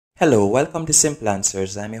Hello, welcome to Simple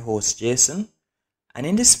Answers. I'm your host Jason, and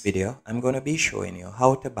in this video I'm going to be showing you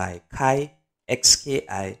how to buy Kai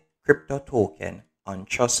XKI crypto token on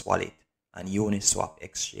Trust Wallet and Uniswap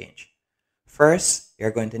exchange. First,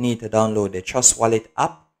 you're going to need to download the Trust Wallet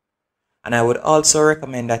app, and I would also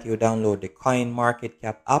recommend that you download the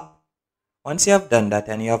CoinMarketCap app. Once you have done that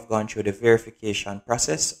and you have gone through the verification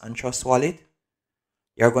process on Trust Wallet,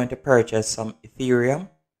 you're going to purchase some Ethereum.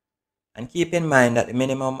 And keep in mind that the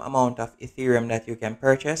minimum amount of Ethereum that you can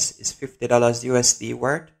purchase is $50 USD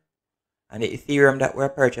worth. And the Ethereum that we're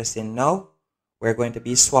purchasing now, we're going to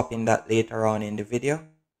be swapping that later on in the video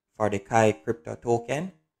for the Kai crypto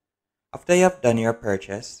token. After you have done your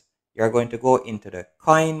purchase, you're going to go into the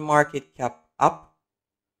CoinMarketCap app.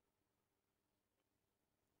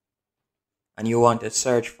 And you want to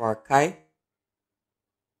search for Kai.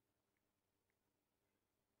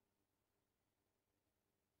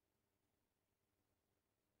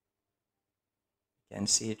 You can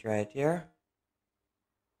see it right here.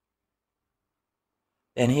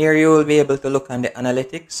 Then here you will be able to look on the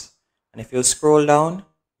analytics, and if you scroll down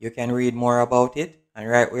you can read more about it, and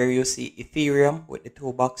right where you see Ethereum with the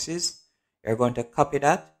two boxes, you're going to copy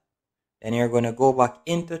that. Then you're going to go back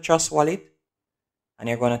into Trust Wallet and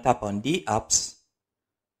you're going to tap on the apps,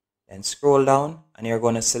 then scroll down and you're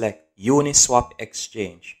going to select Uniswap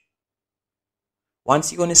exchange.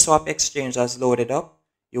 Once Uniswap exchange has loaded up,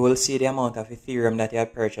 you will see the amount of Ethereum that you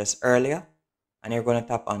had purchased earlier, and you're going to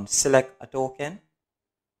tap on select a token.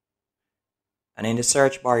 And in the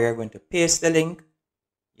search bar, you're going to paste the link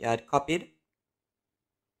you had copied.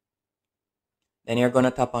 Then you're going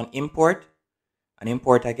to tap on import and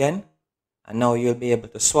import again. And now you'll be able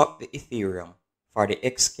to swap the Ethereum for the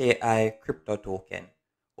XKI crypto token.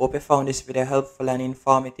 Hope you found this video helpful and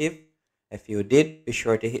informative. If you did, be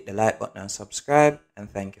sure to hit the like button and subscribe. And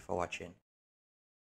thank you for watching.